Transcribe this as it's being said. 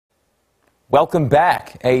Welcome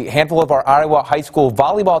back. A handful of our Iowa high school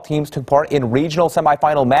volleyball teams took part in regional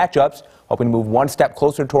semifinal matchups, hoping to move one step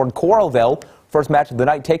closer toward Coralville. First match of the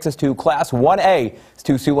night takes us to Class 1A. It's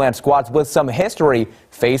two Siouxland squads with some history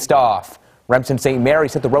faced off. Remsen St.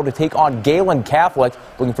 Mary's hit the road to take on Galen Catholic,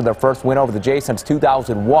 looking for their first win over the Jays since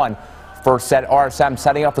 2001. First set, RSM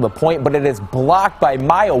setting up for the point, but it is blocked by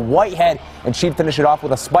Maya Whitehead, and she'd finish it off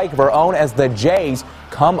with a spike of her own as the Jays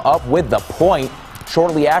come up with the point.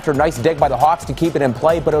 Shortly after, nice dig by the Hawks to keep it in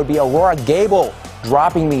play, but it would be Aurora Gable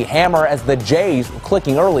dropping the hammer as the Jays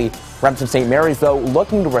clicking early. Remsen St. Mary's, though,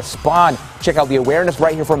 looking to respond. Check out the awareness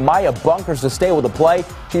right here from Maya Bunkers to stay with the play.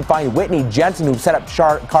 She'd find Whitney Jensen, who set up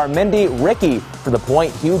Carmindy Ricky for the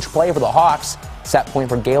point. Huge play for the Hawks. Set point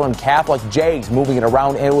for Galen Catholic. Jays moving it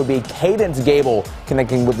around, and it would be Cadence Gable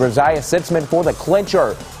connecting with Rosiah Sitzman for the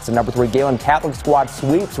clincher. It's the number 3 Galen Catholic squad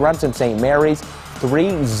sweeps Remsen St. Mary's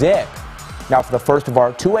 3-0. Now for the first of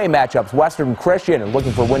our 2A matchups, Western Christian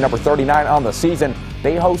looking for win number 39 on the season.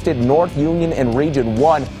 They hosted North Union in Region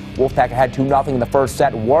 1. Wolfpack had 2-0 in the first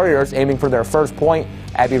set. Warriors aiming for their first point.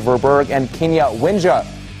 Abby Verberg and Kenya Winja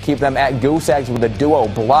keep them at goose eggs with a duo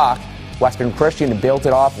block. Western Christian built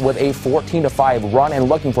it off with a 14-5 run and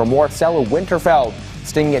looking for more. Marcella Winterfeld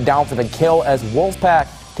stinging it down for the kill as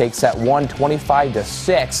Wolfpack takes set 1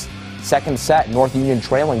 25-6. Second set, North Union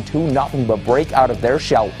trailing 2-0, but break out of their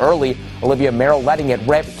shell early. Olivia Merrill letting it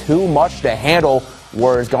rip, too much to handle.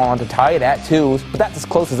 Warriors going on to tie it at 2s, but that's as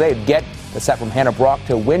close as they'd get. The set from Hannah Brock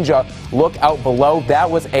to Winja. Look out below. That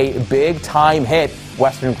was a big-time hit.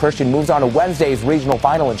 Western Christian moves on to Wednesday's regional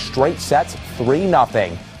final in straight sets,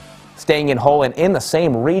 3-0. Staying in Hull and in the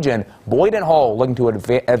same region, Boyd and Hull looking to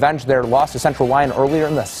avenge their loss to Central Lyon earlier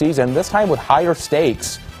in the season, this time with higher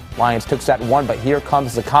stakes. Lions took set 1, but here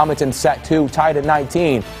comes the Comets in set 2, tied at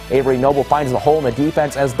 19. Avery Noble finds the hole in the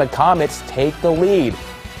defense as the Comets take the lead.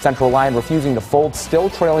 Central Lyon refusing to fold, still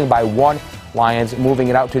trailing by 1. Lions moving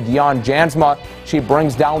it out to Dion Jansma. She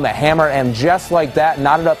brings down the hammer, and just like that,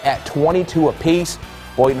 knotted up at 22 apiece.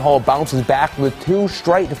 Boyd and Hull bounces back with 2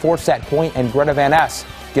 straight to 4-set point, and Greta Van Ness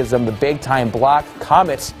gives them the big-time block.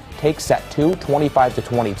 Comets take set 2,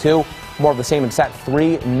 25-22. More of the same in set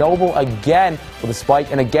 3. Noble again with a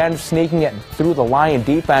spike and again sneaking it through the Lion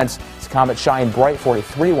defense. This Comet shine bright for a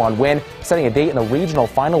 3-1 win, setting a date in the regional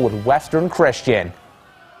final with Western Christian.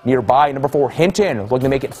 Nearby, number 4 Hinton looking to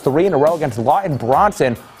make it 3 in a row against Lawton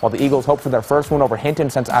Bronson, while the Eagles hope for their first win over Hinton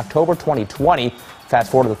since October 2020.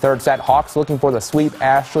 Fast forward to the third set, Hawks looking for the sweep.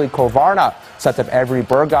 Ashley Korvarna sets up Avery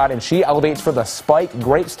Burgott, and she elevates for the spike.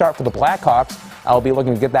 Great start for the Blackhawks. LB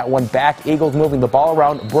looking to get that one back. Eagles moving the ball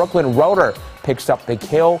around. Brooklyn Roeder picks up the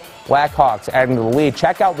kill. Blackhawks adding to the lead.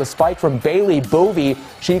 Check out the spike from Bailey Boovy.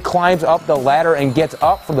 She climbs up the ladder and gets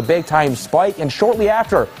up for the big-time spike. And shortly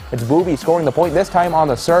after, it's Boovy scoring the point, this time on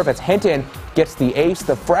the serve. It's Hinton gets the ace.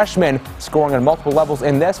 The freshman scoring on multiple levels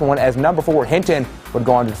in this one as number 4 Hinton would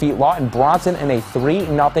go on to defeat Lawton Bronson in a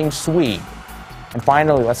 3-0 sweep. And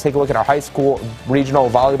finally, let's take a look at our high school regional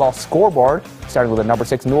volleyball scoreboard. Starting with the number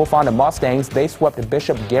 6 Newell Fonda Mustangs. They swept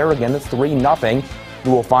Bishop Garrigan 3-0.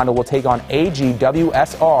 Newell Fonda will take on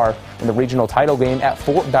AGWSR in the regional title game at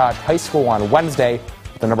Fort Dodge High School on Wednesday.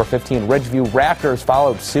 The number 15 Ridgeview Raptors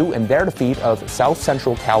followed suit in their defeat of South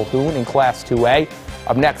Central Calhoun in Class 2A.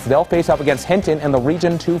 Up next, they'll face up against Hinton in the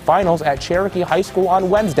Region 2 finals at Cherokee High School on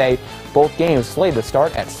Wednesday. Both games slated to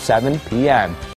start at 7 p.m.